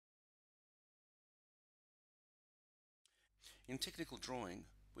In technical drawing,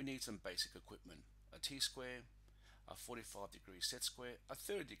 we need some basic equipment: a T-square, a 45-degree set square, a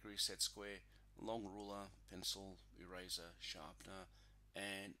 30-degree set square, long ruler, pencil, eraser, sharpener,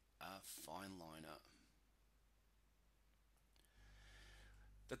 and a fine liner.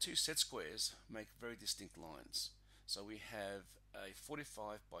 The two set squares make very distinct lines. So we have a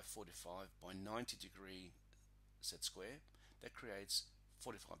 45 by 45 by 90 degree set square that creates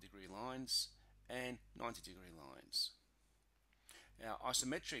 45-degree lines and 90-degree lines. Our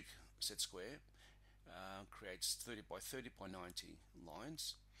isometric set square creates 30 by 30 by 90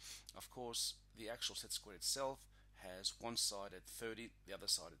 lines. Of course, the actual set square itself has one side at 30, the other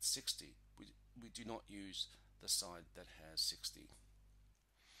side at 60. We do not use the side that has 60.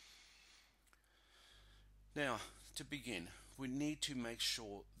 Now, to begin, we need to make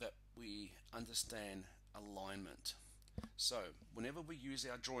sure that we understand alignment. So, whenever we use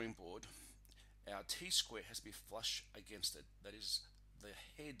our drawing board, our T-square has to be flush against it. That is,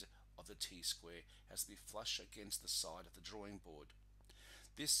 the head of the T-square has to be flush against the side of the drawing board.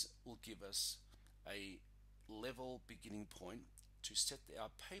 This will give us a level beginning point to set our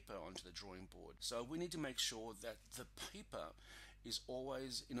paper onto the drawing board. So we need to make sure that the paper is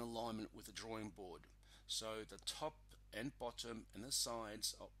always in alignment with the drawing board. So the top and bottom and the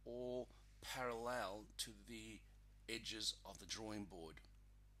sides are all parallel to the edges of the drawing board.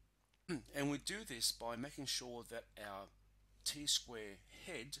 And we do this by making sure that our T-square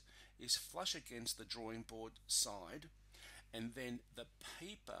head is flush against the drawing board side, and then the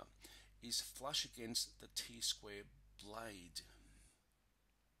paper is flush against the T-square blade.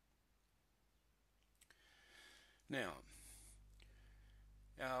 Now,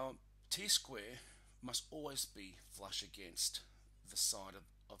 our T-square must always be flush against the side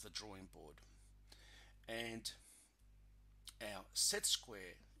of the drawing board, and our set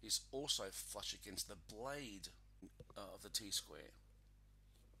square is also flush against the blade of the T-square.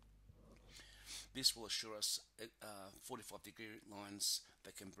 This will assure us 45-degree lines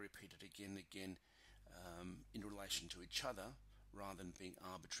that can be repeated again and again in relation to each other rather than being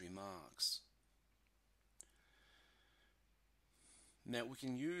arbitrary marks. Now we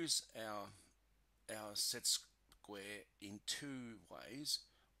can use our set square in two ways.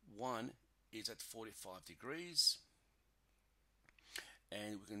 One is at 45 degrees,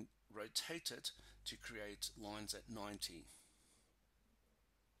 and we can rotate it to create lines at 90.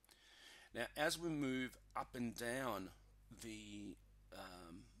 Now, as we move up and down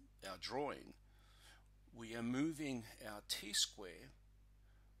our drawing, we are moving our T-square,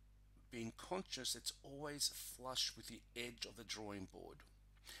 being conscious it's always flush with the edge of the drawing board,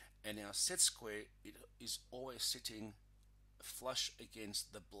 and our set square is always sitting flush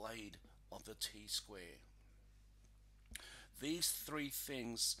against the blade of the T-square. These three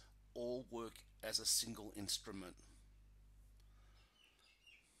things all work as a single instrument.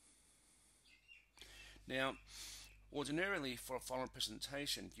 Now, ordinarily for a final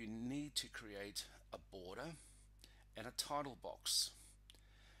presentation, you need to create a border and a title box.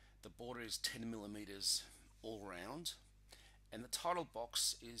 The border is 10 millimeters all round, and the title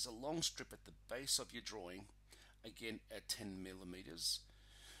box is a long strip at the base of your drawing, again at 10 millimeters,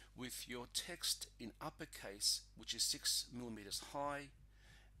 with your text in uppercase, which is 6 millimeters high,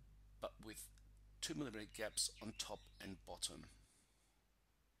 but with 2 millimeter gaps on top and bottom.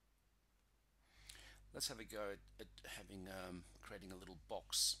 Let's have a go at creating a little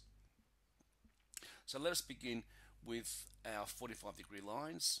box. So let us begin with our 45-degree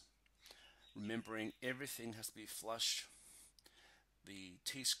lines, remembering everything has to be flush, the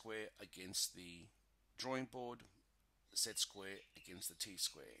T-square against the drawing board, the set square against the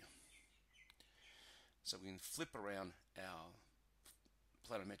T-square. So we can flip around our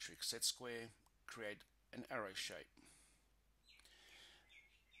planimetric set square, create an arrow shape.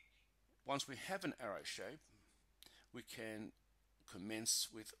 Once we have an arrow shape, we can commence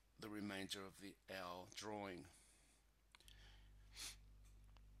with the remainder of our drawing.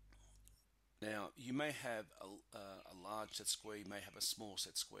 Now, you may have a large set square, you may have a small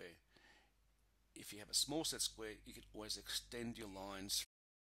set square. If you have a small set square, you can always extend your lines.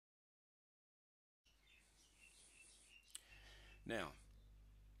 Now,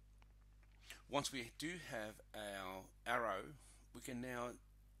 once we do have our arrow, we can now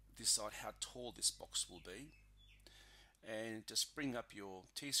decide how tall this box will be, and just bring up your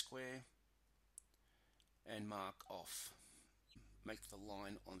T-square and mark off. Make the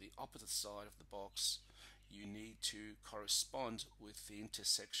line on the opposite side of the box. You need to correspond with the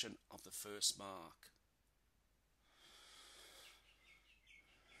intersection of the first mark.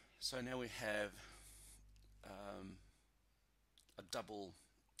 So now we have a double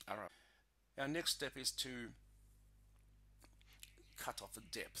arrow. Our next step is to cut off a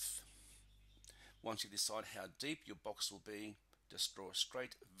depth. Once you decide how deep your box will be, just draw a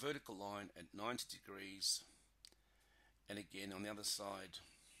straight vertical line at 90 degrees, and again on the other side.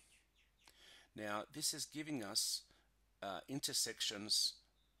 Now this is giving us intersections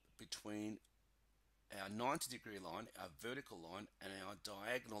between our 90-degree line, our vertical line, and our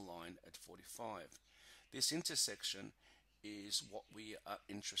diagonal line at 45. This intersection is what we are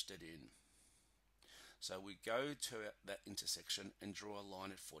interested in. So we go to that intersection and draw a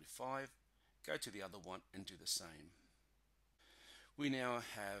line at 45, go to the other one and do the same. We now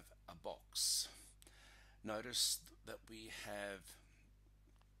have a box. Notice that we have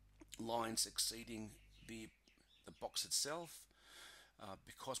lines exceeding the box itself.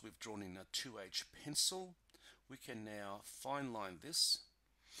 Because we've drawn in a 2H pencil, we can now fine line this,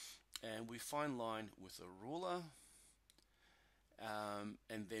 and we fine line with a ruler,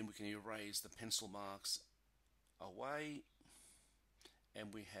 and then we can erase the pencil marks away,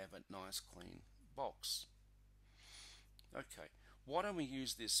 and we have a nice clean box. Okay, why don't we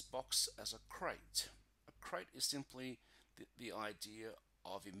use this box as a crate? A crate is simply the idea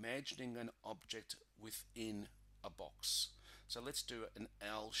of imagining an object within a box. So let's do an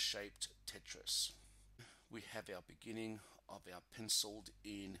L-shaped Tetris. We have our beginning of our penciled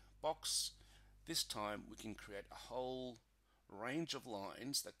in box. This time we can create a whole range of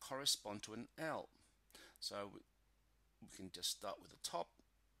lines that correspond to an L. So we can just start with the top,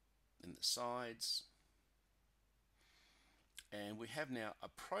 then the sides, and we have now a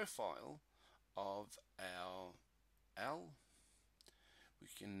profile of our L. We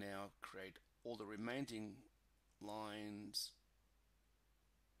can now create all the remaining lines.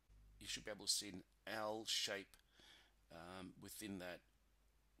 You should be able to see an L shape within that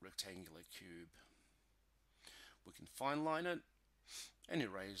rectangular cube. We can fine line it and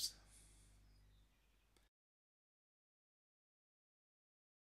erase